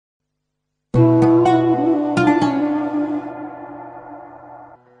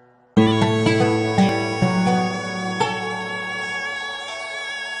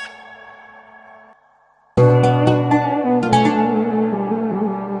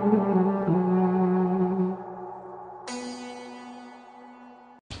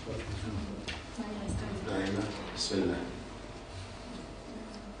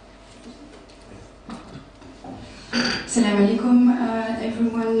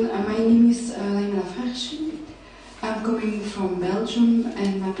coming from Belgium,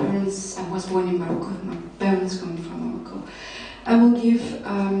 and my parents, I was born in Morocco, my parents coming from Morocco. I will give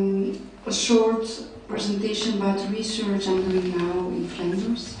a short presentation about the research I'm doing now in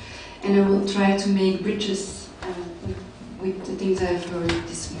Flanders, and I will try to make bridges with the things I've heard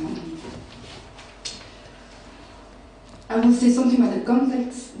this morning. I will say something about the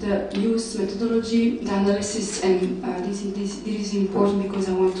context, the use methodology, the analysis, and this is important because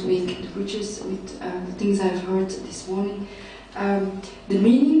I want to make the bridges with the things I've heard this morning. The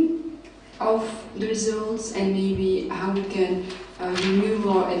meaning of the results and maybe how we can renew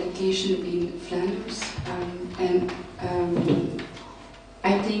our education in Flanders.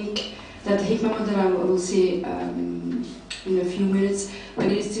 I think that the Hikmah model, I will say in a few minutes, what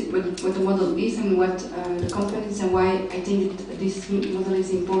the model is and what the components and why I think this model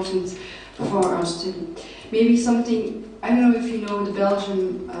is important for our study. Maybe something, I don't know if you know the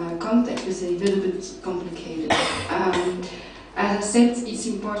Belgian context is a little bit complicated. As I said, it's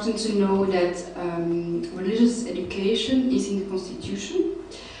important to know that religious education is in the constitution,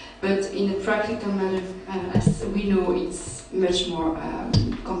 but in a practical matter, as we know, it's much more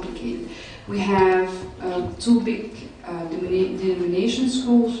complicated. We have two big denomination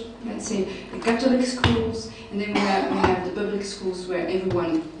schools, let's say the Catholic schools, and then we have the public schools where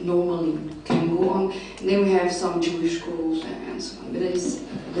everyone normally can go on, and then we have some Jewish schools and so on. But that is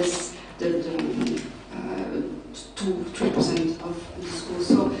the 2-3% of the schools.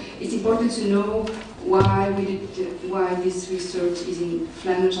 So it's important to know why this research is in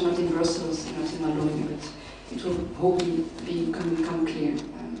Flanders and not in Brussels and not in Wallonia, but it will hopefully become clear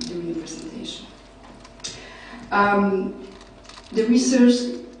during the presentation. The research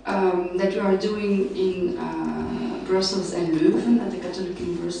that we are doing in Brussels and Leuven at the Catholic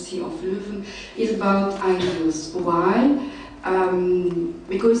University of Leuven is about ideals. Why?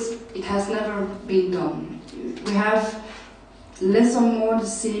 Because it has never been done. We have less or more the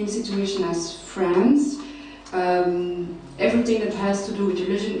same situation as France. Everything that has to do with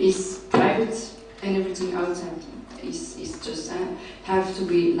religion is private, and everything outside is just have to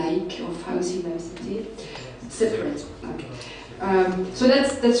be like, of how is it, separate. Okay. So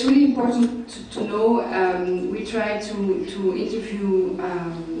that's really important to know. We try to interview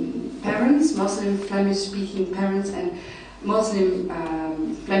parents, Muslim Flemish-speaking parents, and Muslim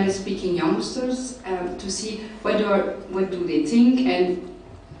Flemish-speaking youngsters to see what do they think, and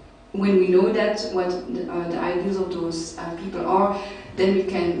when we know that what the ideals of those people are, then we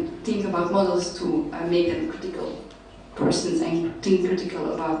can think about models to make them critical persons and think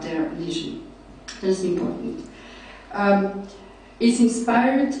critical about their religion. That's important. It's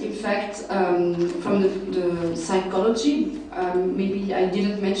inspired, in fact, from the psychology. Maybe I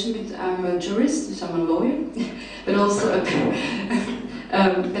didn't mention it, I'm a jurist, so I'm a lawyer, but also a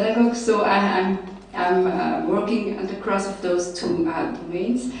pedagogue, so I'm working at the cross of those two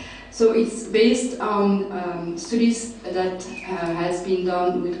domains. So it's based on studies that has been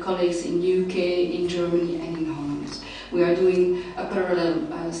done with colleagues in UK, in Germany, and in Holland. We are doing a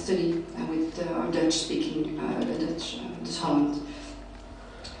parallel study with our Dutch-speaking, Dutch Holland.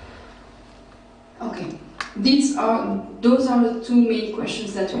 Okay, those are the two main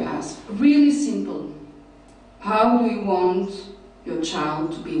questions that we ask. Really simple. How do you want your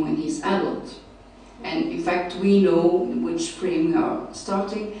child to be when he's adult? And in fact, we know which frame we are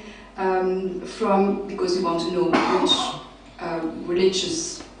starting from, because we want to know which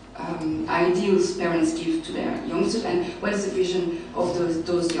religious ideals parents give to their youngsters and what is the vision of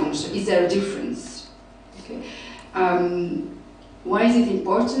those youngsters. Is there a difference? Okay. Why is it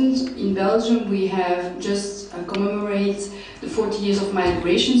important? In Belgium, we have just commemorate the 40 years of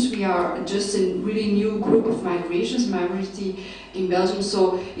migrations. We are just a really new group of migrations, minority in Belgium.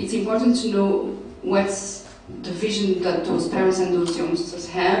 So it's important to know what's the vision that those parents and those youngsters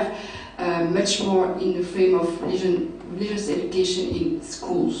have, much more in the frame of religious education in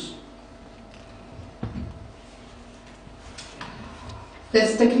schools.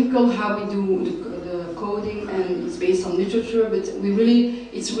 That's technical how we do the coding, and it's based on literature, but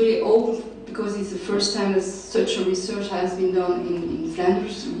it's really open because it's the first time that such a research has been done in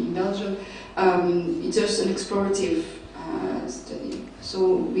Flanders, in Belgium. It's just an explorative study.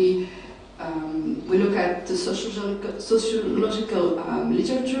 So we look at the sociological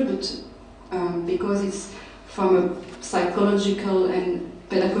literature, but because it's from a psychological and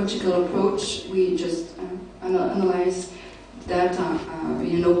pedagogical approach, we just analyze data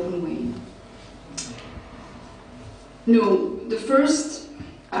in an open way. No, the first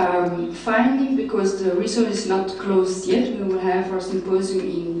finding, because the research is not closed yet, we will have our symposium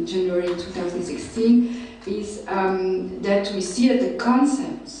in January 2016, is that we see that the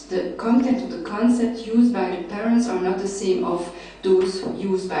concepts the content of the concept used by the parents are not the same of those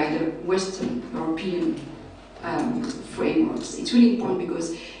used by the Western European frameworks. It's really important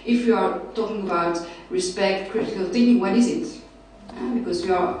because if you are talking about respect, critical thinking, what is it? Because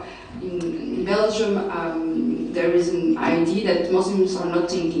we are in Belgium, there is an idea that Muslims are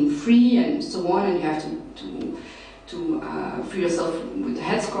not thinking free and so on, and you have to free yourself with the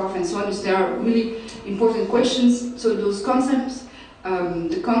headscarf and so on. So there are really important questions. So those concepts,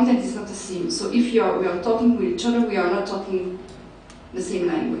 the content is not the same. So if we are talking with each other, we are not talking the same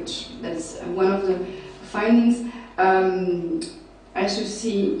language. That's one of the findings. As you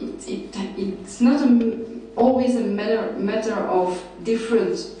see, it's not always a matter of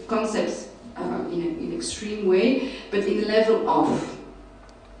different concepts in an extreme way, but in the level of.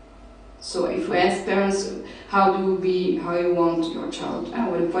 So if we ask parents, how you want your child,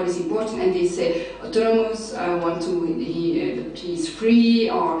 what is important, and they say autonomous, he is free,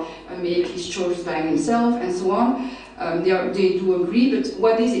 or make his choice by himself, and so on. They do agree, but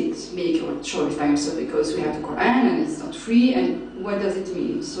what is it, make your choice by yourself? Because we have the Quran and it's not free, and what does it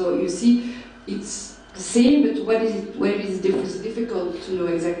mean? So you see, it's the same, but what is it? Where is the difference? It's difficult to know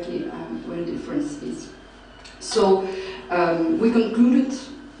exactly where the difference is. So we concluded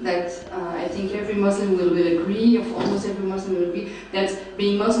that I think every Muslim will agree, or almost every Muslim will agree, that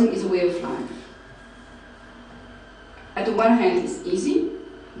being Muslim is a way of life. At the one hand, it's easy.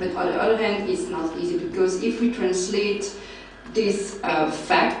 But on the other hand, it's not easy, because if we translate this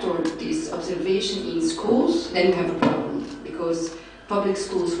fact or this observation in schools, then we have a problem. Because public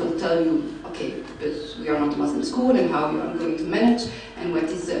schools will tell you, okay, but we are not a Muslim school, and how you are going to manage, and what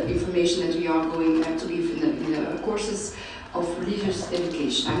is the information that we are going to give in the courses of religious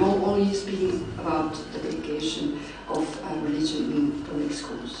education. I'm only speaking about the education of religion in public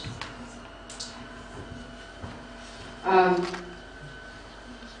schools.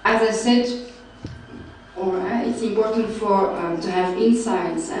 As I said, it's important to have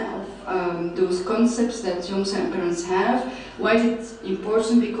insights of those concepts that young parents have. Why is it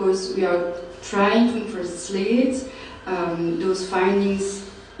important? Because we are trying to translate those findings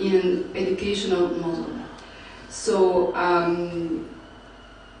in an educational model. So,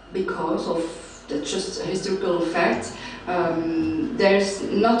 because of just a historical fact, there's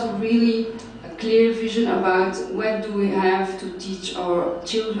not really clear vision about what do we have to teach our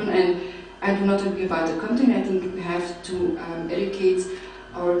children, and I do not agree about the content. I think we have to educate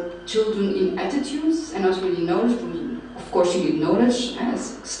our children in attitudes and not really knowledge. Of course you need knowledge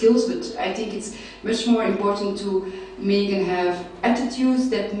as skills, but I think it's much more important to make and have attitudes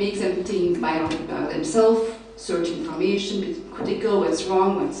that make them think by themselves, search information, be critical, what's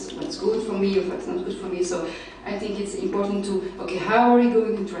wrong, what's good for me, or what's not good for me. So I think it's important to, okay, how are we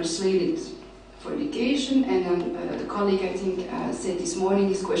going to translate it for education? And the colleague, I think, said this morning,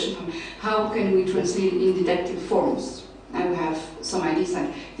 this question from how can we translate it in didactic forms? And we have some ideas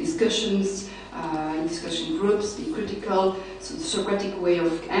like discussions, discussion groups, be critical, so the Socratic way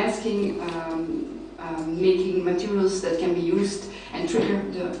of asking, making materials that can be used and trigger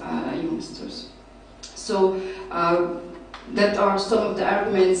the youngsters. So that are some of the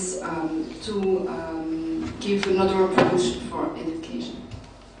arguments to give another approach for education.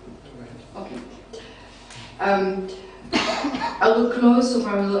 Okay. I will close, so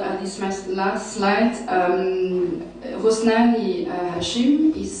I will this my last slide. Rosnani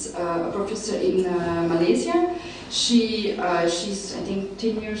Hashim is a professor in Malaysia. She's, I think,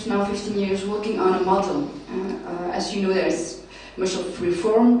 10 years now, 15 years, working on a model. As you know, there is much of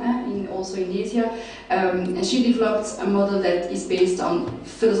reform also in Asia. And she developed a model that is based on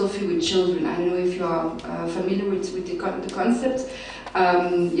philosophy with children. I don't know if you are familiar with the concept.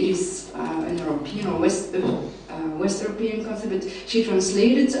 It is an European or West European concept, but she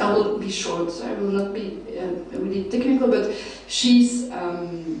translated. I will be short, so I will not be really technical, but she's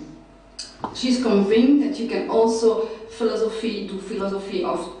convinced that you can also do philosophy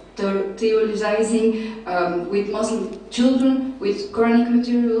of theorizing with Muslim children, with Quranic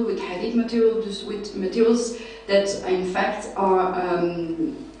material, with Hadith material, just with materials that in fact are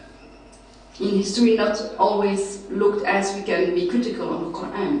in history not always looked as we can be critical on the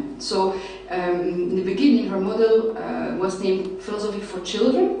Quran. So in the beginning her model was named Philosophy for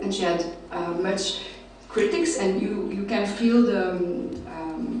Children, and she had much critics, and you can feel the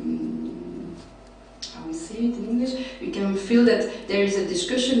how we say it in English, you can feel that there is a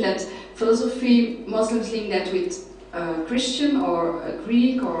discussion that philosophy, Muslims link that with Christian or a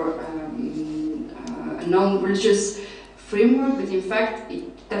Greek or a non-religious framework, but in fact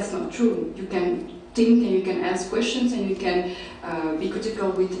that's not true. You can think and you can ask questions and you can be critical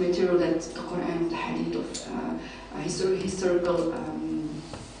with the material that the Quran, the Hadith, of historical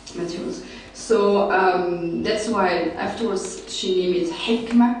materials. So that's why afterwards she named it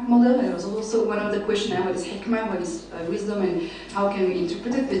Hikmah model. It was also one of the questions, what is Hikmah, what is wisdom, and how can we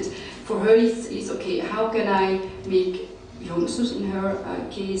interpret it? But for her it's okay, how can I make youngsters in her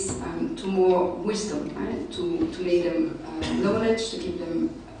case to more wisdom, right? To make them knowledge, to give them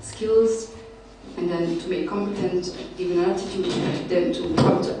skills, and then to make competent, give an attitude, then to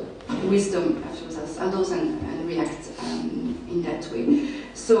come to wisdom afterwards as adults and react in that way.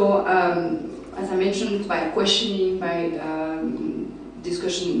 So, as I mentioned, by questioning, by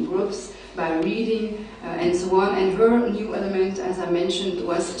discussion in groups, by reading, and so on. And her new element, as I mentioned,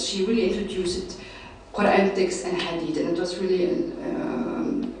 was she really introduced Quran text and Hadith, and it was really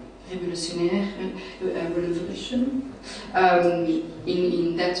revolutionary, revolution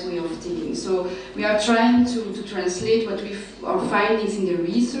in that way of thinking. So we are trying to translate what our findings in the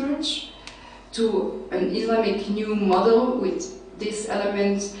research to an Islamic new model with this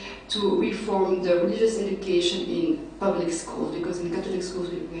element to reform the religious education in public schools, because in Catholic schools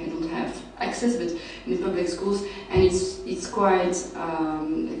we don't have access, but in the public schools, and it's quite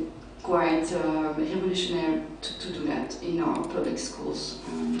revolutionary to do that in our public schools.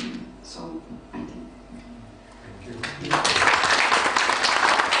 So I think. Thank you.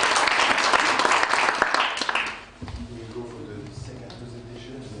 We'll go for the second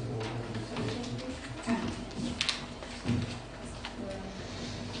presentation.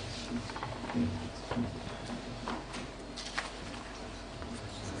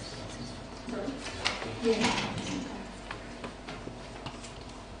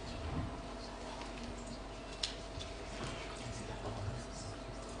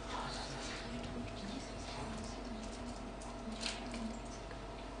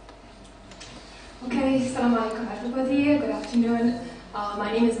 Okay, assalamu alaikum everybody, good afternoon.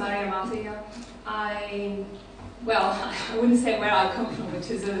 My name is Maria Mazia. I wouldn't say where I come from, which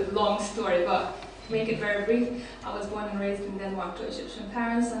is a long story, but to make it very brief, I was born and raised in Denmark to Egyptian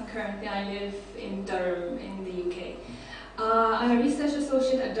parents, and currently I live in Durham in the UK. I'm a research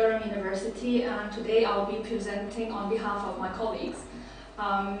associate at Durham University, and today I'll be presenting on behalf of my colleagues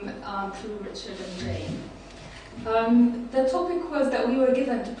through Richard and Jane. The topic was that we were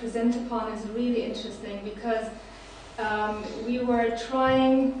given to present upon is really interesting because we were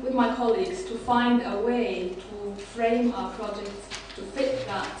trying with my colleagues to find a way to frame our projects to fit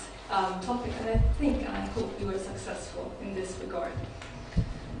that topic, and I think and I hope we were successful in this regard.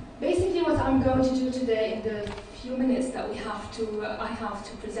 Basically what I'm going to do today in the few minutes that I have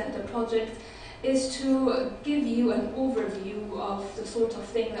to present the project is to give you an overview of the sort of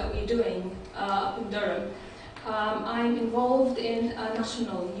thing that we're doing up in Durham. I'm involved in a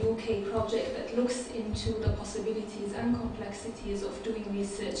national UK project that looks into the possibilities and complexities of doing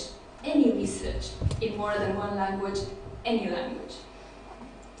research, any research, in more than one language, any language.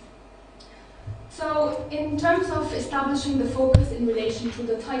 So, in terms of establishing the focus in relation to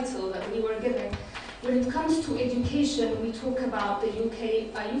the title that we were given, when it comes to education, we talk about a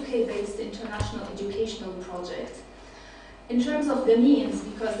UK-based international educational project. In terms of the means,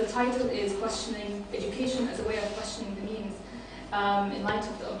 because the title is questioning education as a way of questioning the means in light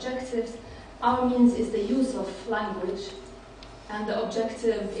of the objectives, our means is the use of language, and the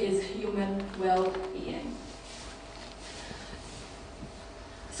objective is human well-being.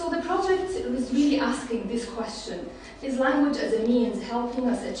 So the project is really asking this question: is language as a means helping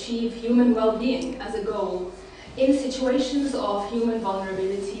us achieve human well-being as a goal in situations of human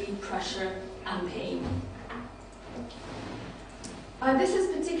vulnerability, pressure, and pain? This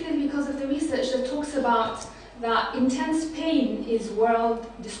is particularly because of the research that talks about that intense pain is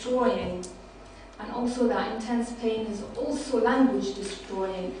world-destroying, and also that intense pain is also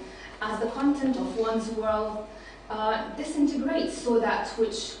language-destroying, as the content of one's world disintegrates, so that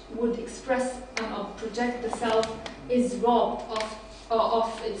which would express and project the self is robbed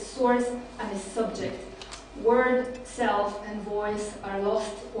of its source and its subject. Word, self, and voice are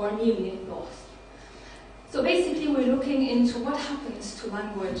lost or nearly lost. So basically we're looking into what happens to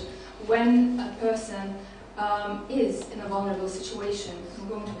language when a person is in a vulnerable situation. I'm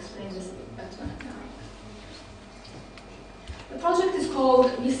going to explain this a bit better now. The project is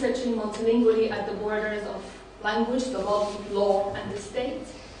called Researching Multilingually at the Borders of Language, the Law, and the State.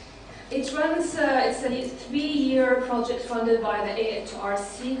 It runs, it's a 3-year project funded by the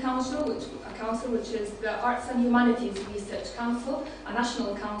AHRC Council, which is the Arts and Humanities Research Council, a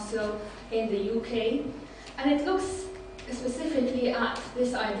national council in the UK. And it looks specifically at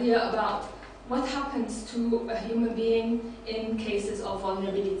this idea about what happens to a human being in cases of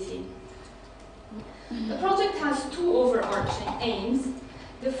vulnerability. The project has two overarching aims.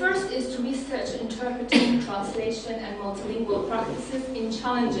 The first is to research interpreting, translation, and multilingual practices in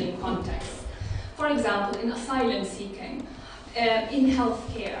challenging contexts. For example, in asylum seeking, in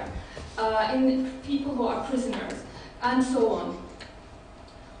healthcare, in people who are prisoners, and so on.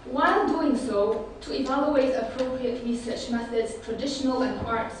 While doing so, to evaluate appropriate research methods, traditional and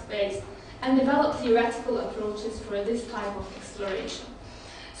arts-based, and develop theoretical approaches for this type of exploration.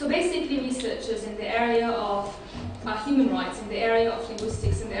 So basically, researchers in the area of human rights, in the area of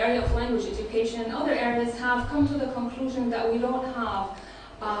linguistics, in the area of language education, and other areas have come to the conclusion that we don't have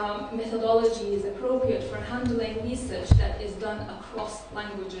methodologies appropriate for handling research that is done across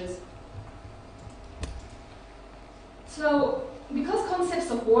languages. So, because concepts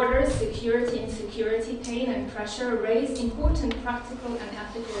of borders, security, insecurity, pain, and pressure raise important practical and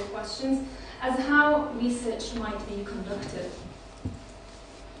ethical questions as how research might be conducted.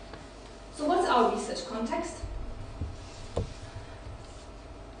 So what's our research context?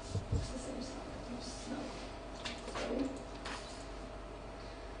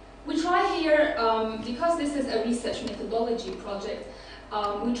 We try here, because this is a research methodology project,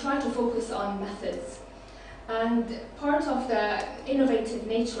 we try to focus on methods. And part of the innovative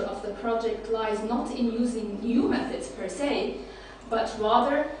nature of the project lies not in using new methods per se, but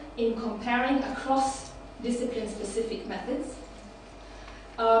rather in comparing across discipline-specific methods,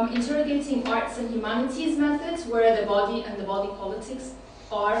 interrogating arts and humanities methods where the body and the body politics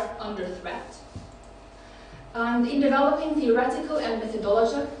are under threat, and in developing theoretical and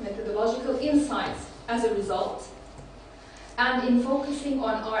methodological insights as a result, and in focusing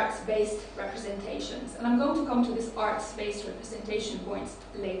on arts-based representations. And I'm going to come to this arts-based representation point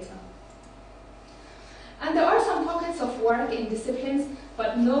later. And there are some pockets of work in disciplines,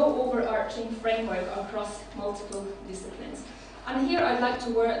 but no overarching framework across multiple disciplines. And here I'd like to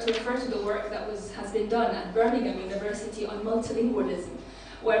refer to the work that has been done at Birmingham University on multilingualism,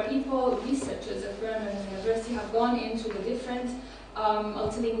 where researchers at Birmingham University have gone into the different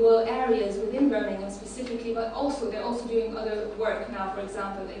multilingual areas within Birmingham specifically, but also they're also doing other work now, for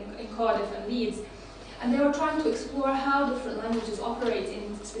example, in Cardiff and Leeds. And they were trying to explore how different languages operate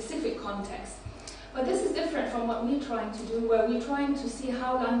in specific contexts. But this is different from what we're trying to do, where we're trying to see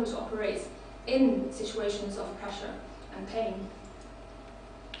how language operates in situations of pressure and pain.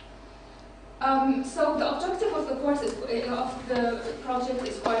 So the objective of the course of the project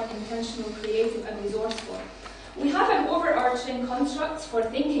is quite intentional, creative, and resourceful. We have an overarching construct for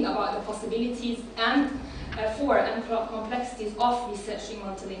thinking about the possibilities and complexities of researching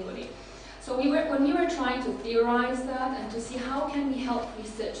multilingually. So when we were trying to theorize that and to see how can we help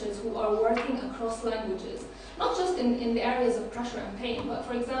researchers who are working across languages, not just in the areas of pressure and pain, but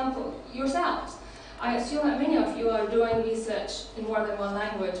for example, yourselves. I assume that many of you are doing research in more than one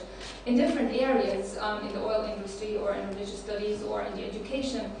language in different areas, in the oil industry or in religious studies or in the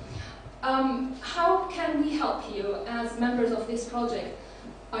education. How can we help you as members of this project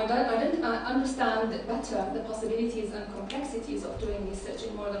understand better the possibilities and complexities of doing research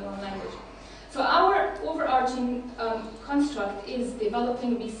in more than one language? So our overarching construct is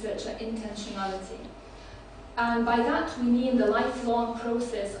developing researcher intentionality. And by that we mean the lifelong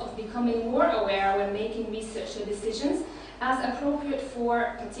process of becoming more aware when making researcher decisions as appropriate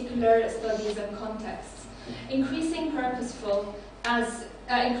for particular studies and contexts. Increasing purposeful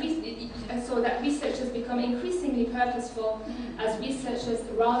so that researchers become increasingly purposeful as researchers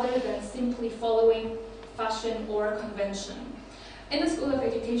rather than simply following fashion or convention. In the School of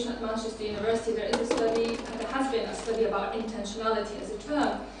Education at Manchester University, there has been a study about intentionality as a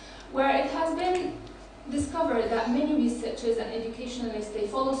term, where it has been discovered that many researchers and educationalists, they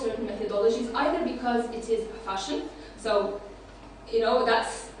follow certain methodologies either because it is a fashion, so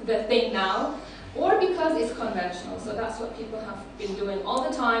that's the thing now, or because it's conventional, so that's what people have been doing all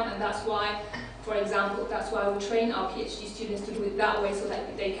the time, and that's why, for example, that's why we train our PhD students to do it that way so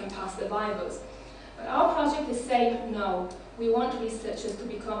that they can pass the Bibles. But our project is saying, no, we want researchers to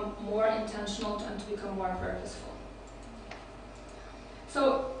become more intentional and to become more purposeful.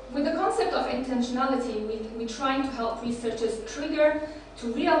 So with the concept of intentionality, we're trying to help researchers trigger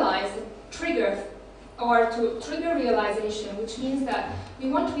realization, which means that we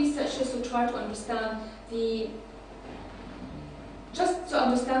want researchers to try to understand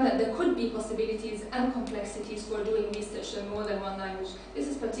that there could be possibilities and complexities for doing research in more than one language. This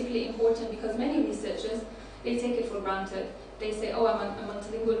is particularly important because many researchers, they take it for granted. They say, oh, I'm a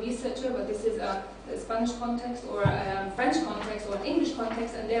multilingual researcher, but this is a Spanish context or a French context or an English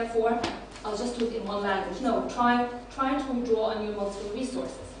context, and therefore I'll just do it in one language. No, try to draw on your multiple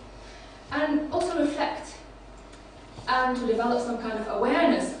resources. And also reflect and to develop some kind of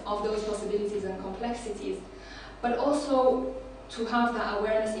awareness of those possibilities and complexities, but also to have that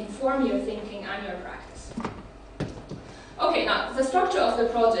awareness inform your thinking and your practice. Okay, now the structure of the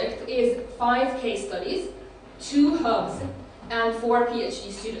project is 5 case studies, 2 hubs, and 4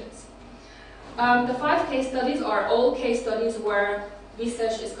 PhD students. The 5 case studies are all case studies where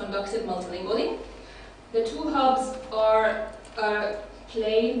research is conducted multilingually. The 2 hubs are a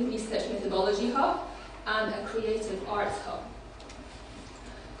plain research methodology hub and a creative arts hub.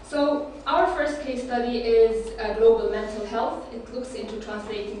 So our first case study is global mental health. It looks into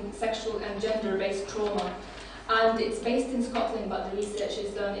translating sexual and gender-based trauma. And it's based in Scotland, but the research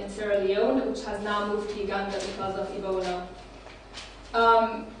is done in Sierra Leone, which has now moved to Uganda because of Ebola.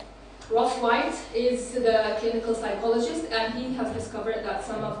 Ross White is the clinical psychologist, and he has discovered that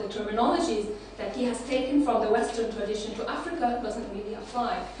some of the terminologies that he has taken from the Western tradition to Africa doesn't really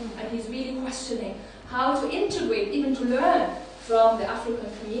apply. And he's really questioning how to integrate, even to learn from the African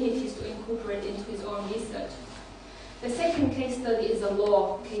communities to incorporate into his own research. The second case study is a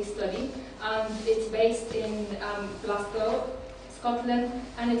law case study, and it's based in Glasgow, Scotland,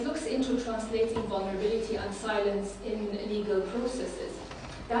 and it looks into translating vulnerability and silence in legal processes.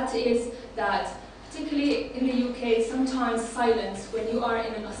 That is that, particularly in the UK, sometimes silence, when you are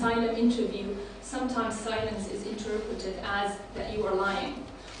in an asylum interview, sometimes silence is interpreted as that you are lying,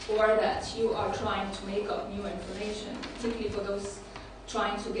 or that you are trying to make up new information, particularly for those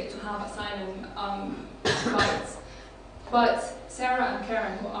trying to get to have asylum rights. But Sarah and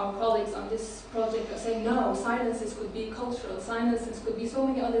Karen, who are colleagues on this project, are saying, no, silences could be cultural, silences could be so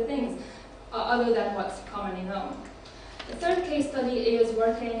many other things, other than what's commonly known. The third case study is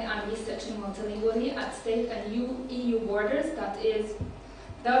working and researching multilingually at state and EU borders. That is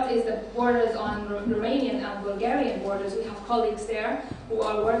the borders on Romanian and Bulgarian borders. We have colleagues there who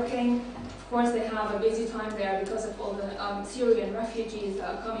are working. Of course, they have a busy time there because of all the Syrian refugees that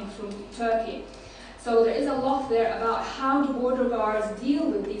are coming from Turkey. So there is a lot there about how do border guards deal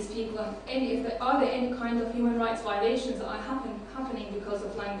with these people, and if there are any kind of human rights violations that are happening because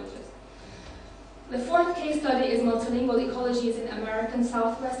of languages. The fourth case study is multilingual ecologies in American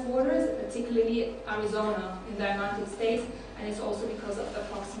Southwest borders, particularly Arizona in the United States, and it's also because of the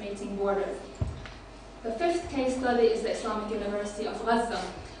approximating borders. The fifth case study is the Islamic University of Gaza,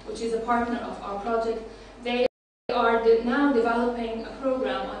 which is a partner of our project. They are now developing a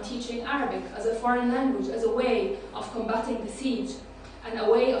program on teaching Arabic as a foreign language, as a way of combating the siege, and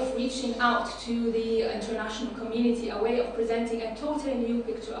a way of reaching out to the international community, a way of presenting a totally new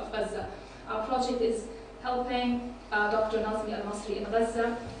picture of Gaza. Our project is helping Dr. Nazmi Al-Masri in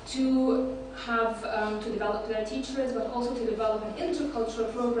Gaza to have to develop their teachers, but also to develop an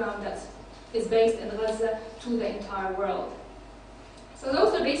intercultural program that is based in Gaza to the entire world. So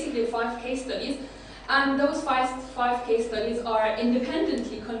those are basically 5 case studies, and those five case studies are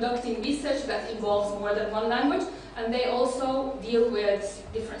independently conducting research that involves more than one language, and they also deal with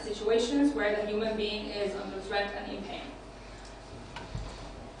different situations where the human being is under threat and in pain.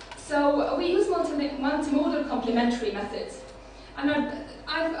 So we use multimodal complementary methods. And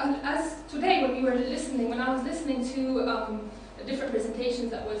as today when I was listening to the different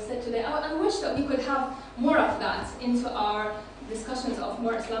presentations that were said today, I wish that we could have more of that into our discussions of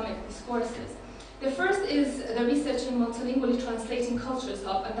more Islamic discourses. The first is the Research in Multilingually Translating Cultures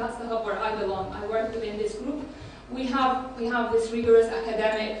Hub, and that's the hub where I belong. I work within this group. We have this rigorous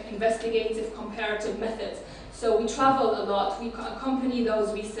academic, investigative, comparative methods. So we travel a lot. We accompany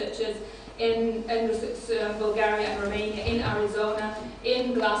those researchers in Bulgaria and Romania, in Arizona,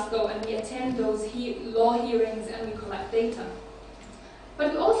 in Glasgow, and we attend those law hearings and we collect data.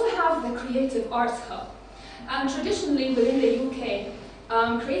 But we also have the Creative Arts Hub. And traditionally within the UK,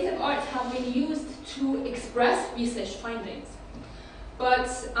 creative arts have been used to express research findings. But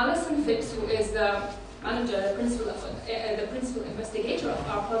Alison Phipps, who is the manager, the principal investigator of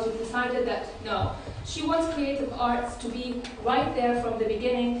our project, decided that no, she wants creative arts to be right there from the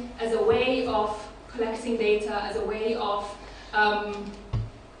beginning as a way of collecting data, as a way of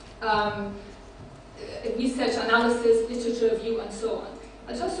research analysis, literature review, and so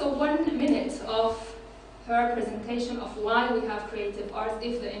on. Just so 1 minute of her presentation of why we have creative arts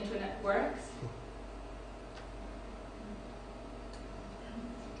if the internet works.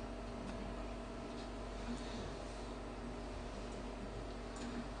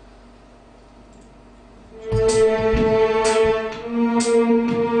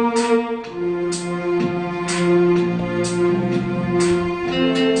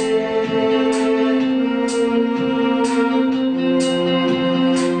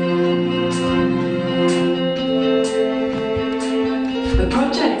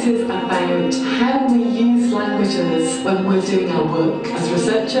 When we're doing our work as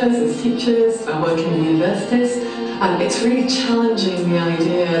researchers, as teachers, working in universities, And it's really challenging the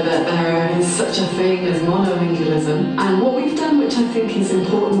idea that there is such a thing as monolingualism. And what we've done, which I think is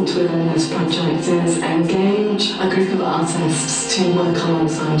important within this project, is engage a group of artists to work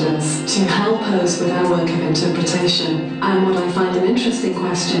alongside us, to help us with our work of interpretation. And what I find an interesting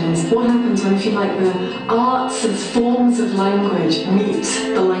question is, what happens when, if you like, the arts as forms of language meet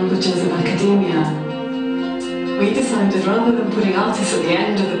the languages of academia? We decided, rather than putting artists at the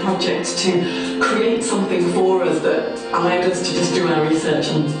end of the project to create something for us that allowed us to just do our research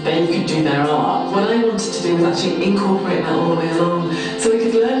and they could do their art, what I wanted to do was actually incorporate that all the way along, so we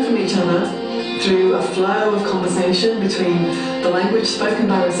could learn from each other through a flow of conversation between the language spoken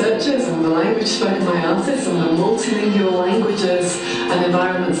by researchers and the language spoken by artists and the multilingual languages and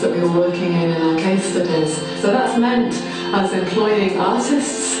environments that we were working in our case studies. So that's meant us employing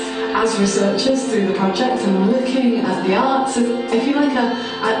artists as researchers through the project and looking at the arts as, if you like,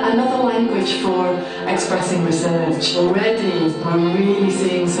 another language for expressing research. Already we're really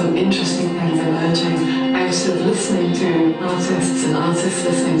seeing some interesting things emerging out of listening to artists and artists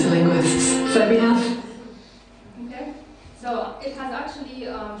listening to linguists. So we have... Okay, so it has actually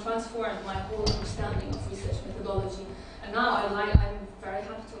transformed my whole understanding of research methodology, and now I'm very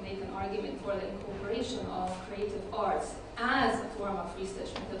happy to make an argument for the incorporation of creative arts as a form of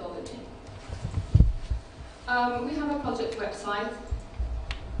research methodology. We have a project website.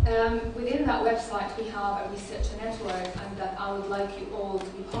 Within that website we have a research network, and that I would like you all to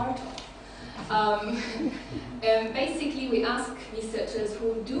be part of. Basically we ask researchers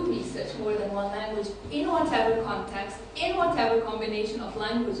who do research more than one language, in whatever context, in whatever combination of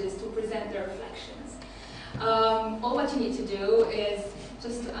languages, to present their reflections. All what you need to do is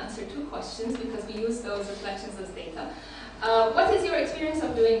just to answer 2 questions, because we use those reflections as data. What is your experience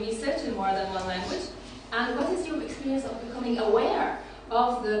of doing research in more than one language? And what is your experience of becoming aware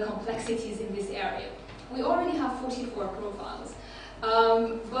of the complexities in this area? We already have 44 profiles,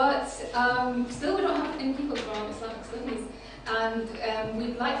 but still we don't have any people from Islamic studies, and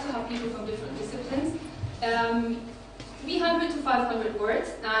we'd like to have people from different disciplines. 300 to 500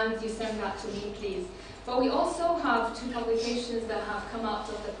 words, and you send that to me, please. But we also have 2 publications that have come out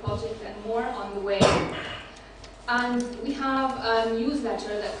of the project and more on the way. And we have a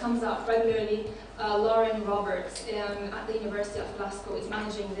newsletter that comes out regularly. Lauren Roberts at the University of Glasgow is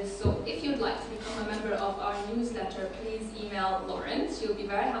managing this. So if you'd like to become a member of our newsletter, please email Lauren. She'll be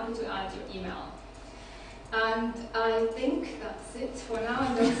very happy to add your email. And I think that's it for now.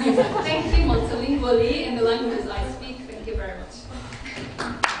 I'm going to say thank you multilingually in the languages I speak. Thank you very much.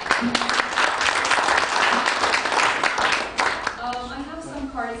 I have some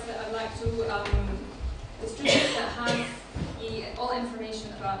cards that I'd like to distribute that have all information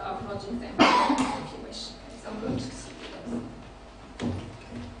about our project and if you wish. So I'm going to see those.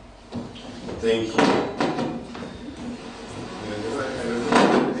 Thank you.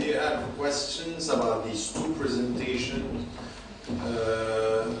 Do you have questions about these 2 presentations?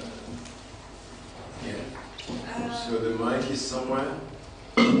 Yeah. So the mic is somewhere.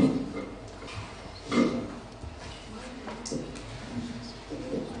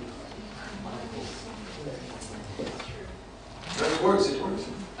 It works.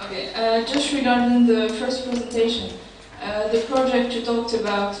 Okay, just regarding the first presentation, the project you talked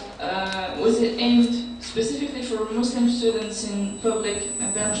about, was it aimed specifically for Muslim students in public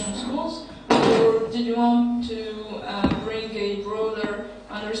Belgian schools, or did you want to bring a broader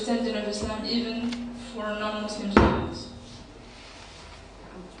understanding of Islam even for non-Muslim students?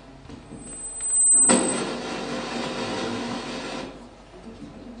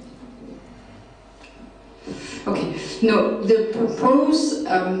 Okay, no, the purpose,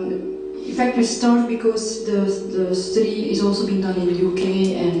 in fact we start because the study is also being done in the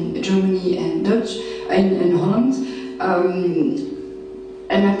UK and Germany and Dutch and Holland.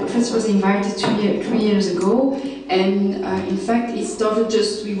 And my professor was invited 3 years ago, and in fact it started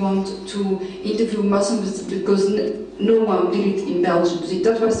just, we want to interview Muslims because no one did it in Belgium, so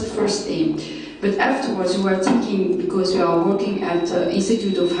that was the first aim. But afterwards we were thinking, because we are working at the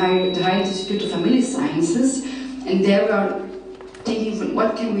Higher Institute of Family Sciences, and there we are thinking,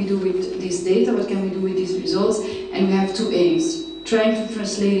 what can we do with this data, what can we do with these results, and we have 2 aims. Trying to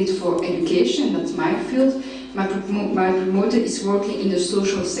translate it for education, that's my field. My promoter is working in the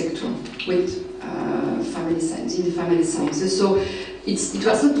social sector with family science, in the family sciences. So it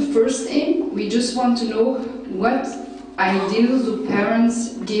was not the first aim, we just want to know what ideals do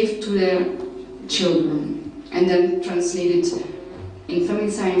parents give to their children, and then translate it in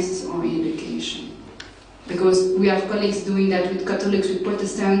family sciences or in education. because we have colleagues doing that with Catholics, with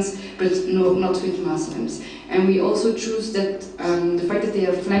Protestants, but no, not with Muslims. And we also choose that the fact that they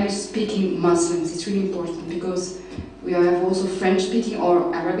are Flemish-speaking Muslims is really important, because we have also French-speaking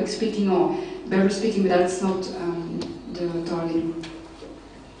or Arabic-speaking or Berber-speaking, but that's not the target group.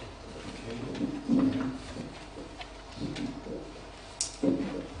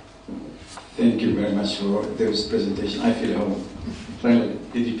 Thank you very much for this presentation. I feel home. Finally,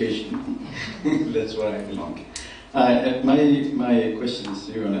 education. That's where I belong. My question is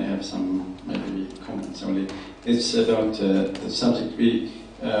to you, and I have some maybe comments only. It's about the subject.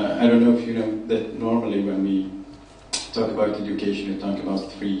 I don't know if you know that normally when we talk about education, we talk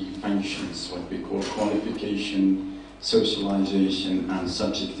about three functions, what we call qualification, socialization, and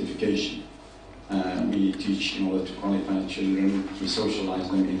subjectification. We teach in order to qualify children, we socialize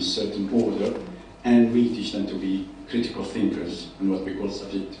them in a certain order, and we teach them to be critical thinkers in what we call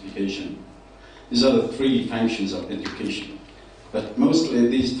subjectification. These are the three functions of education. But mostly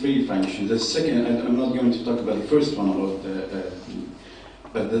these three functions, the second, I'm not going to talk about the first one, about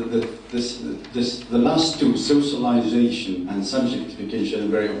the last two, socialization and subjectification, are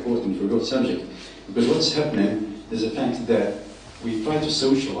very important for both subjects. Because what's happening is the fact that we try to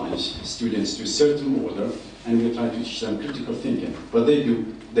socialize students to a certain order, and we try to teach them critical thinking. What they do,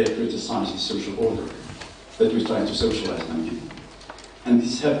 they criticize the social order that we try to socialize them in. And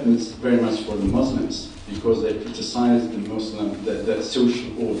this happens very much for the Muslims, because they criticize the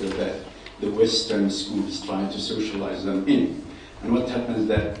social order that the Western schools try to socialize them in. And what happens is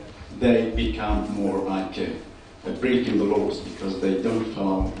that they become more like breaking the laws, because they don't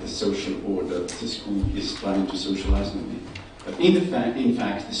follow the social order the school is trying to socialize them in. But in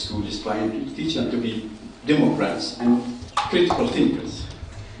fact, the school is trying to teach them to be democrats and critical thinkers.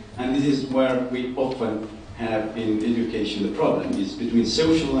 And this is where we often have in education the problem is between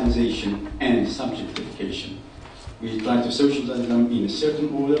socialization and subjectification. We try to socialize them in a certain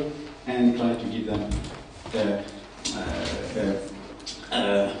order and try to give them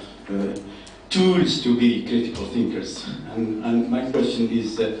tools to be critical thinkers. And my question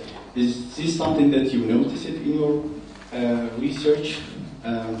is this something that you notice it in your research?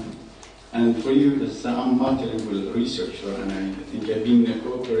 And for you, as I'm a multilingual researcher, and I think I've been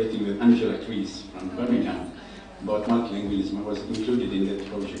cooperating with Angela Trees from Birmingham about multilingualism. I was included in that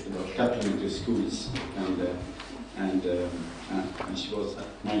project about coupling to schools, and she was at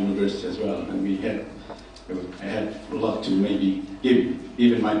my university as well. And I had a lot to maybe give.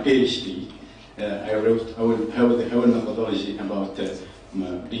 Even my PhD, I wrote the whole methodology about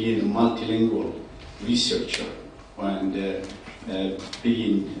being a multilingual researcher and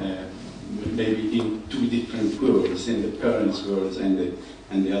being maybe in two different worlds, in the parents' worlds and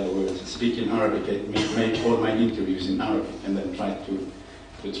the other worlds. Speaking Arabic, I make all my interviews in Arabic and then try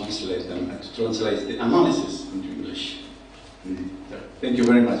to translate them and to translate the analysis into English. Thank you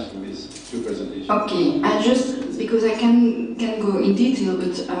very much for these two presentations. Okay, I just, because I can go in detail,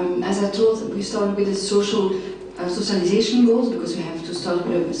 but as I told, we started with the socialization goals, because we have to start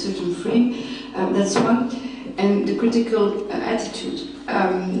with a certain frame. That's one. And the critical attitude.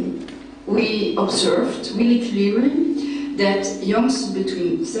 We observed really clearly that youngsters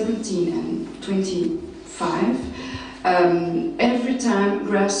between 17 and 25 every time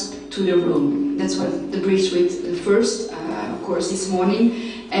grasp to the role. That's what the bridge with the first course this morning,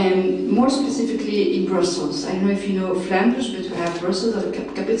 and more specifically in Brussels. I don't know if you know Flanders, but we have Brussels as a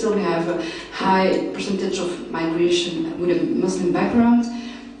capital. We have a high percentage of migration with a Muslim background.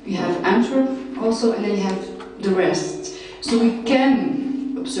 We have Antwerp also, and then you have the rest. So we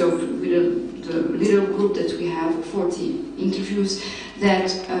can observe with the little group that we have, 40 interviews, that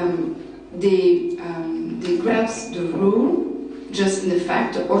they grasp the rule just in the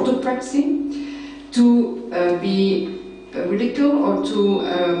fact of orthopraxy to be ridicule or to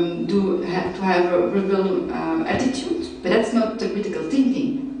have a rebel attitude, but that's not the critical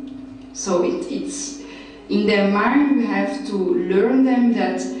thinking. So it's in their mind. We have to learn them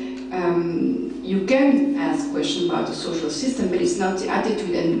that you can ask questions about the social system, but it's not the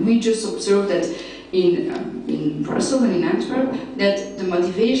attitude. And we just observed that in Brussels and in Antwerp, that the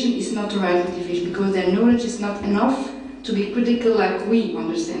motivation is not the right motivation, because their knowledge is not enough to be critical like we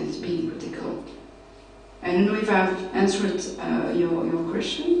understand being critical. I don't know if I've answered your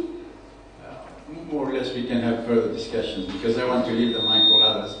question. More or less we can have further discussions, because I want to leave the mic for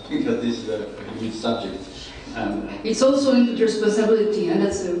others, because this is a huge subject. It's also linked to responsibility, and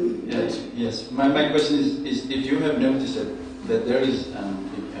that's yes. My question is if you have noticed that there is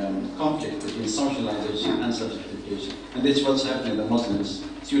conflict between socialization and subjectification, and that's what's happening to Muslim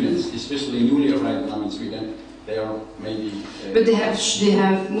students, especially newly arrived now in Sweden. They are maybe... But they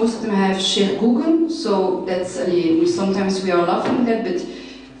have, most of them have shared Google, so that's, sometimes we are laughing at that, but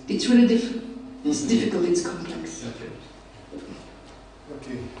it's really it's difficult, it's complex. Okay.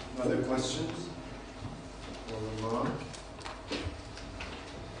 Okay, other questions? Or remark?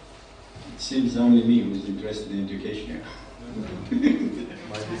 It seems only me who's interested in education here.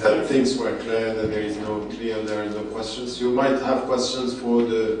 That things were clear, that there are no questions. You might have questions for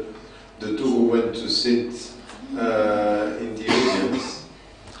the two who went to sit in the audience.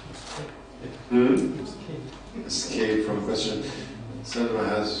 Escape from question. Selma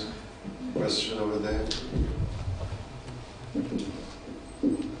has a question over there.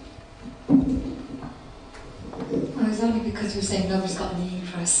 Well, it's only because you're saying nobody's got any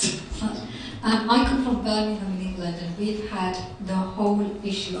interest. I come from Birmingham in England, and we've had the whole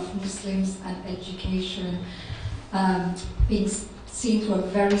issue of Muslims and education being seen through a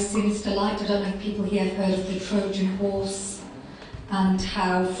very sinister light. I don't know if people here have heard of the Trojan horse and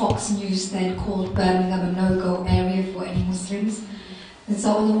how Fox News then called Birmingham a no-go area for any Muslims. And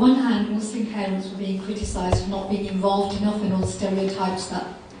so on the one hand, Muslim parents were being criticised for not being involved enough in all the stereotypes that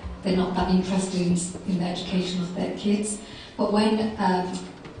they're not that interested in the education of their kids. But when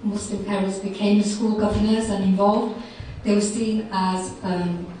Muslim parents became school governors and involved, they were seen as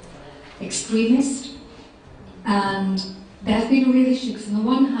extremist. And there has been a real issue, because on the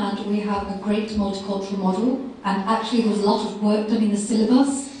one hand we have a great multicultural model, and actually there was a lot of work done in the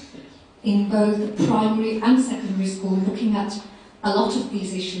syllabus in both primary and secondary school looking at a lot of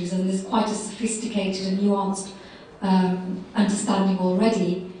these issues, and there's quite a sophisticated and nuanced understanding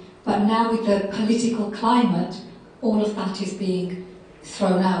already. But now with the political climate, all of that is being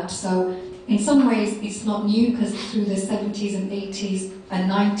thrown out. So in some ways it's not new, because through the 70s and 80s and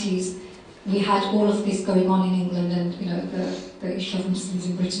 90s we had all of this going on in England, and the issue of Muslims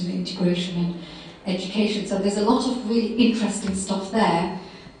in Britain, the integration and education. So there's a lot of really interesting stuff there,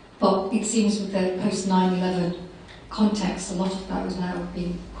 but it seems with the post 9/11 context, a lot of that was now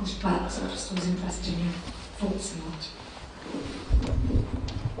being pushed back. So I just was interested in your thoughts on that.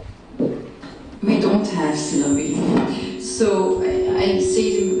 We don't have syllabi. So I say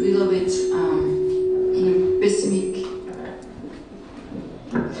it a little bit in a pessimistic.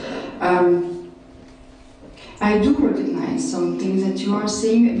 I do recognize some things that you are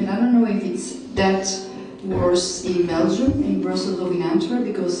saying, but I don't know if it's that worse in Belgium, in Brussels or in Antwerp,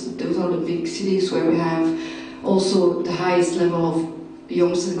 because those are the big cities where we have also the highest level of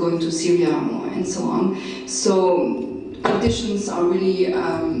youngsters going to Syria and so on. So politicians are really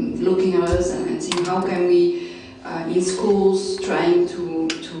looking at us and saying how can we, in schools, trying to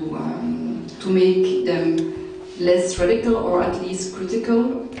make them less radical or at least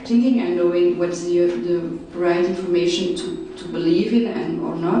critical thinking and knowing what's the right information to believe in and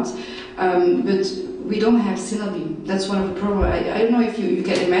or not. But we don't have syllabi. That's one of the problems. I don't know if you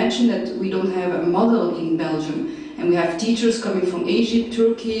can imagine that we don't have a model in Belgium. And we have teachers coming from Egypt,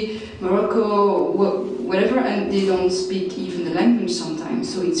 Turkey, Morocco, whatever, and they don't speak even the language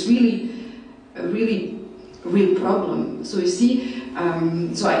sometimes. So it's really a real problem. So you see,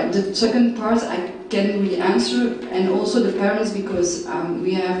 the second part I can't really answer, and also the parents, because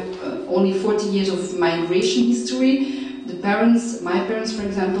we have only 40 years of migration history. The parents, my parents, for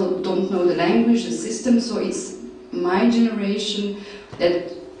example, don't know the language, the system, so it's my generation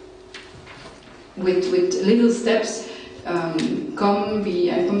that with little steps come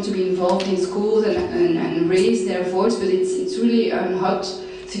to be involved in schools and raise their voice, but it's really a hot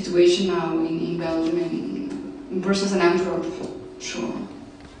situation now in Belgium, in Brussels and Antwerp, sure.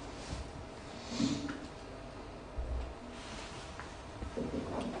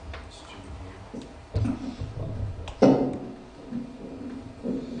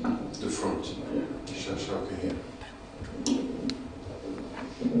 The front, Chauki here.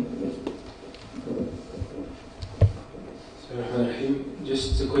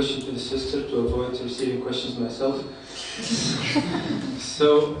 Just a question to the sister to avoid receiving questions myself.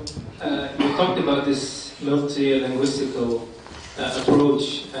 So, you talked about this multi-linguistical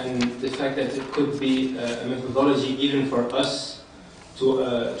approach and the fact that it could be a methodology even for us to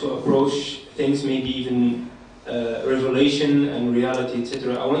approach things, maybe even revelation and reality,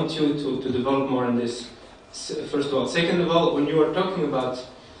 etc. I want you to develop more on this, first of all. Second of all, when you are talking about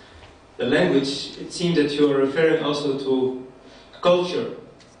the language, it seems that you are referring also to culture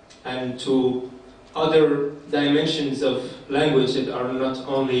and to other dimensions of language that are not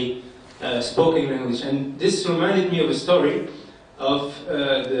only spoken language. And this reminded me of a story of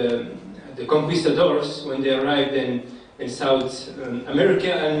the conquistadors when they arrived in South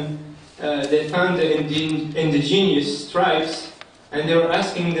America, and they found the indigenous tribes and they were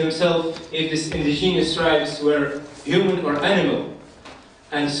asking themselves if these indigenous tribes were human or animal.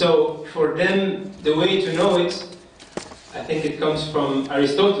 And so for them, the way to know it, I think it comes from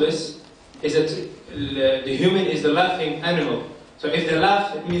Aristotle, is that the human is the laughing animal. So if they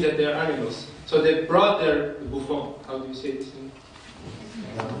laugh, it means that they are animals. So they brought their bouffon, how do you say this?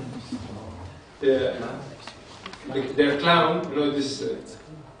 Their clown, you know, this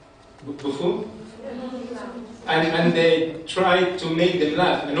buffoon? And they tried to make them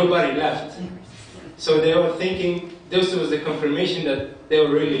laugh, and nobody laughed. So they were thinking, this was the confirmation that they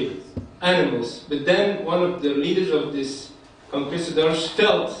were really animals. But then one of the leaders of this conquistadors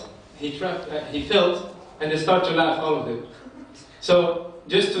felt, he felt, and they started to laugh, all of them. So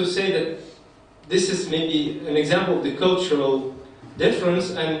just to say that this is maybe an example of the cultural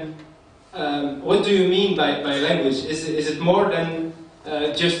difference, and what do you mean by language? Is it more than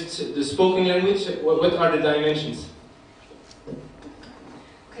just the spoken language? What are the dimensions?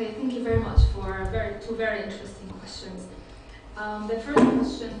 Okay, thank you very much for two very interesting questions. The first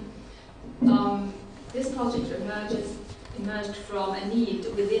question, this project emerged from a need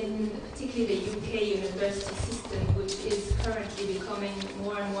within particularly the UK university system, which is currently becoming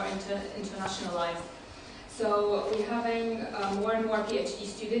more and more internationalized. So we're having more and more PhD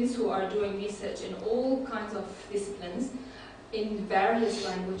students who are doing research in all kinds of disciplines in various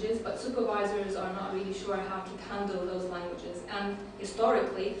languages, but supervisors are not really sure how to handle those languages. And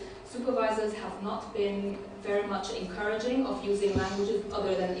historically, supervisors have not been very much encouraging of using languages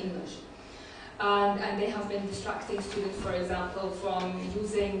other than English. And they have been distracting students, for example, from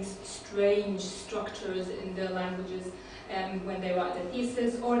using strange structures in their languages when they write their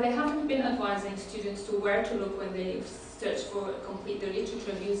thesis, or they haven't been advising students to where to look when they search for complete their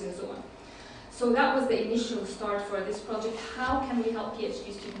literature reviews and so on. So that was the initial start for this project. How can we help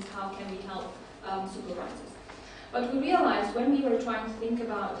PhD students? How can we help supervisors? But we realized when we were trying to think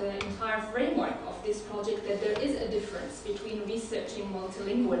about the entire framework of this project that there is a difference between researching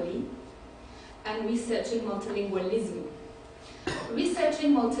multilingually and researching multilingualism.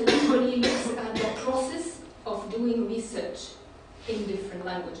 Researching multilingually looks at the process of doing research in different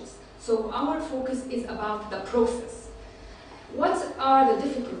languages. So our focus is about the process. What are the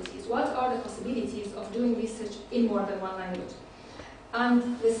difficulties? What are the possibilities of doing research in more than one language?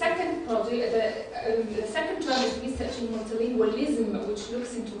 And the second project, the second term is researching multilingualism, which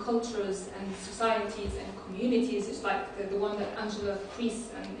looks into cultures and societies and communities. It's like the one that Angela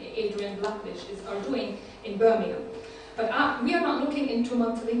Priest and Adrian Blackledge are doing in Birmingham. But we are not looking into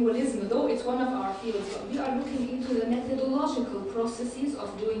multilingualism, though it's one of our fields, but we are looking into the methodological processes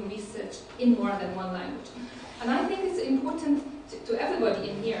of doing research in more than one language. And I think it's important to everybody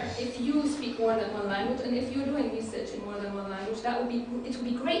in here, if you speak more than one language, and if you're doing research in more than one language, it would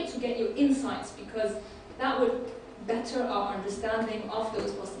be great to get your insights, because that would better our understanding of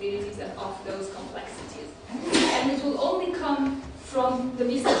those possibilities and of those complexities. And it will only come from the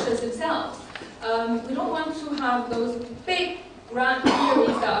researchers themselves. We don't want to have those big, grand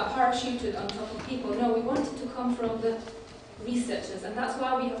theories that are parachuted on top of people. No, we want it to come from the researchers, and that's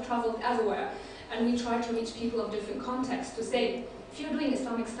why we have traveled everywhere. And we try to reach people of different contexts to say, if you're doing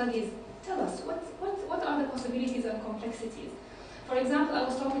Islamic studies, tell us, what are the possibilities and complexities? For example, I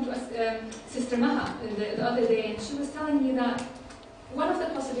was talking to Sister Maha the other day, and she was telling me that one of the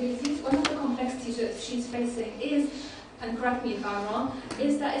possibilities, one of the complexities that she's facing is, and correct me if I'm wrong,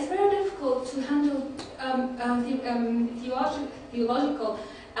 is that it's very difficult to handle theological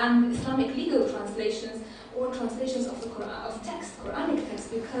and Islamic legal translations or translations of the Quran, of text, Quranic text,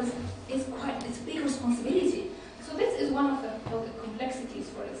 because it's a big responsibility. So this is one of the complexities,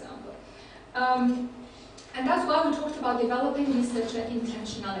 for example. And that's why we talked about developing researcher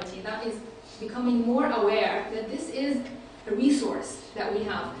intentionality. That is becoming more aware that this is a resource that we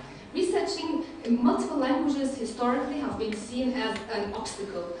have. Researching in multiple languages historically have been seen as an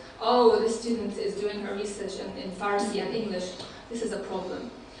obstacle. Oh, the student is doing her research in Farsi and English. This is a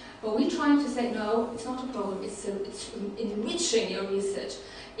problem. But we're trying to say, no, it's not a problem. It's enriching your research.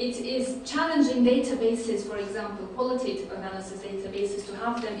 It is challenging databases, for example, qualitative analysis databases, to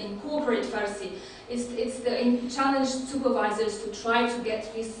have them incorporate Farsi. It's the challenge supervisors to try to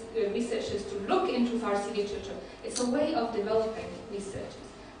get researchers to look into Farsi literature. It's a way of developing research.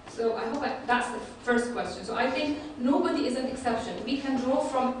 So I hope that's the first question. So I think nobody is an exception. We can draw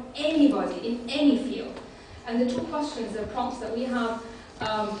from anybody in any field. And the two questions, the prompts that we have,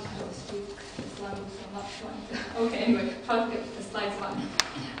 I don't speak Islamic, so I'm not trying to. Okay, anyway, try to get the slides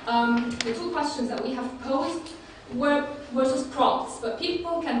on. The two questions that we have posed were just prompts, but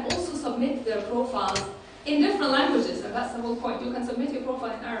people can also submit their profiles in different languages, and that's the whole point. You can submit your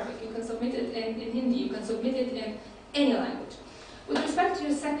profile in Arabic, you can submit it in Hindi, you can submit it in any language. respect to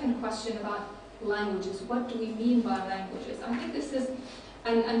your second question about languages, what do we mean by languages? I think this is,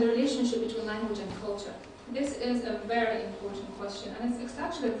 and the relationship between language and culture. This is a very important question, and it's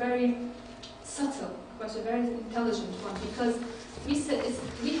actually a very subtle question, a very intelligent one, because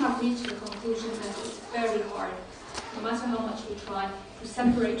we have reached the conclusion that it's very hard, no matter how much we try, to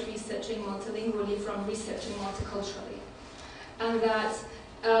separate researching multilingually from researching multiculturally. And that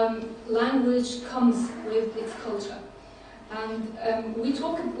language comes with its culture. And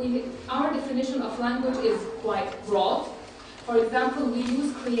our definition of language is quite broad. For example, we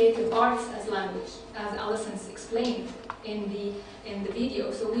use creative arts as language, as Alison's explained in the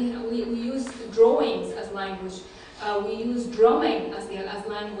video. So we use drawings as language. We use drumming as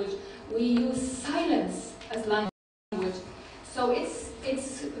language. We use silence as language. So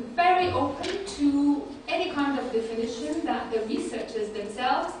it's very open to any kind of definition that the researchers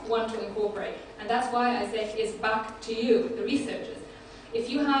themselves want to incorporate. And that's why I say it's back to you, the researchers. If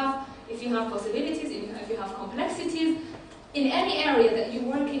you have possibilities, if you have complexities in any area that you're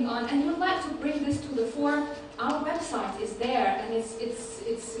working on, and you'd like to bring this to the fore, our website is there, and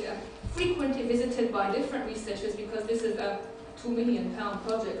it's frequently visited by different researchers, because this is a £2 million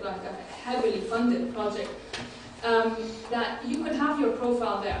project, like a heavily funded project. That you could have your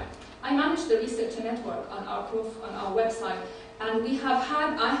profile there. I manage the researcher network on our website, and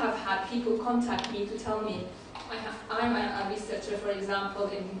I have had people contact me to tell me, I'm a researcher, for example,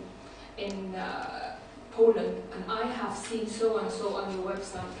 in Poland, and I have seen so and so on your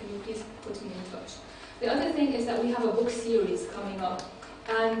website. Can you please put me in touch? The other thing is that we have a book series coming up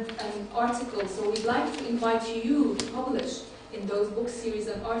and articles, so we'd like to invite you to publish in those book series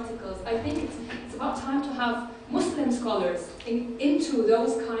and articles. I think it's about time to have Muslim scholars into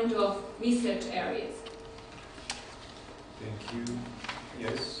those kind of research areas. Thank you.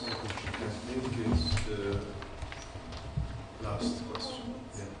 Yes, I think it's the last question.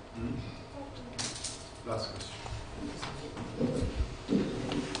 Yeah. Last question.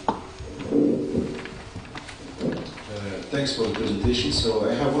 Thanks for the presentation. So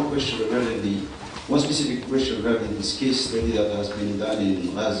I have one question regarding one specific question regarding this case study that has been done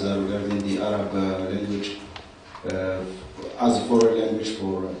in Gaza regarding the Arab language as a foreign language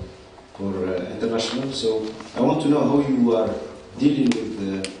for international. So I want to know how you are dealing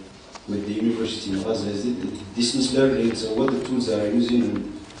with the university in Gaza. Is it distance learning? So what the tools are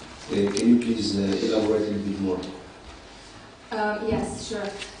using? Can you please elaborate a little bit more? Yes, sure.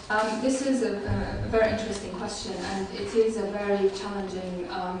 This is a very interesting question, and it is a very challenging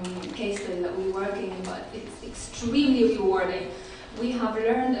case study that we're working in, but it's extremely rewarding. We have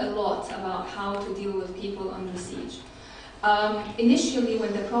learned a lot about how to deal with people under siege. Initially,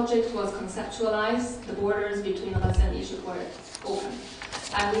 when the project was conceptualized, the borders between Gaza and Egypt were open.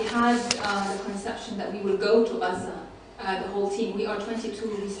 And we had the conception that we will go to Gaza, the whole team. We are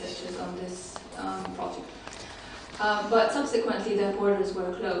 22 researchers on this project. But subsequently, the borders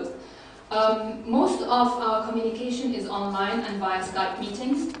were closed. Most of our communication is online and via Skype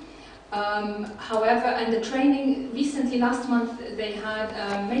meetings. However, and the training, recently last month, they had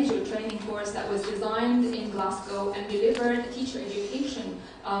a major training course that was designed in Glasgow and delivered a teacher education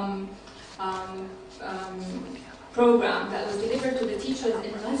program that was delivered to the teachers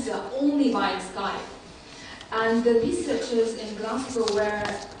in Gaza only via Skype. And the researchers in Glasgow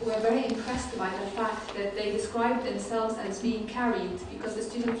were very impressed by the fact that they described themselves as being carried, because the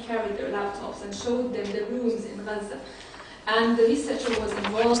students carried their laptops and showed them the rooms in Gaza. And the researcher was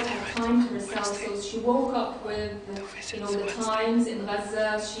involved, had time to herself, so she woke up with the times in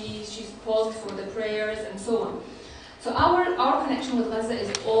Gaza, she paused for the prayers and so on. So our connection with Gaza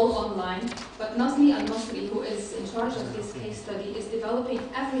is all online, but Nazmi al-Masri, who is in charge of this case study, is developing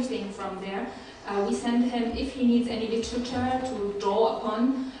everything from there. We send him, if he needs any literature to draw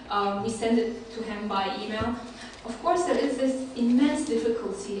upon, we send it to him by email. Of course, there is this immense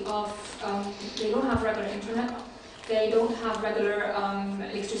difficulty of, they don't have regular internet, they don't have regular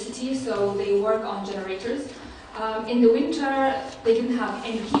electricity, so they work on generators. In the winter, they didn't have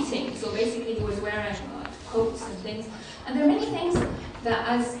any heating, so basically he was wearing coats and things. And there are many things that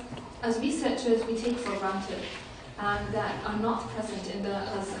as researchers we take for granted and that are not present in the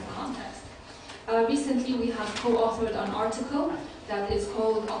Gaza context. Recently we have co-authored an article that is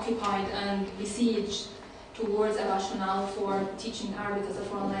called Occupied and Besieged Towards a Rationale for Teaching Arabic as a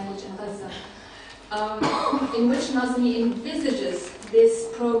Foreign Language in Gaza, in which Nazmi envisages this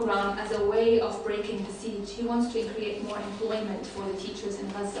program as a way of breaking the siege. He wants to create more employment for the teachers in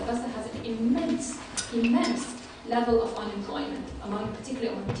Gaza. Gaza has an immense level of unemployment, particularly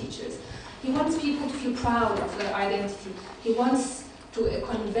among teachers. He wants people to feel proud of their identity. He wants to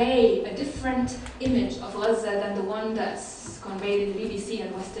convey a different image of Gaza than the one that's conveyed in the BBC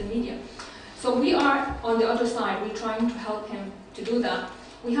and Western media. So we are, on the other side, we're trying to help him to do that.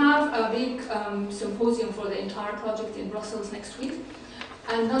 We have a big symposium for the entire project in Brussels next week,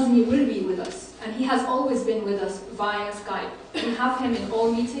 and Nazmi will be with us, and he has always been with us via Skype. We have him in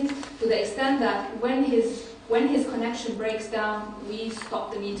all meetings to the extent that when his connection breaks down, we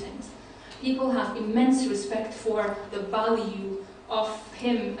stop the meetings. People have immense respect for the value of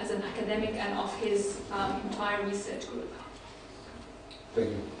him as an academic and of his entire research group. Thank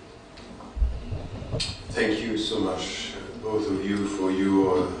you. Thank you so much, both of you, for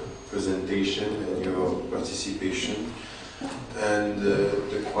your presentation and your participation and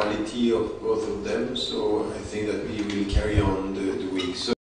the quality of both of them. So I think that we will carry on the week. So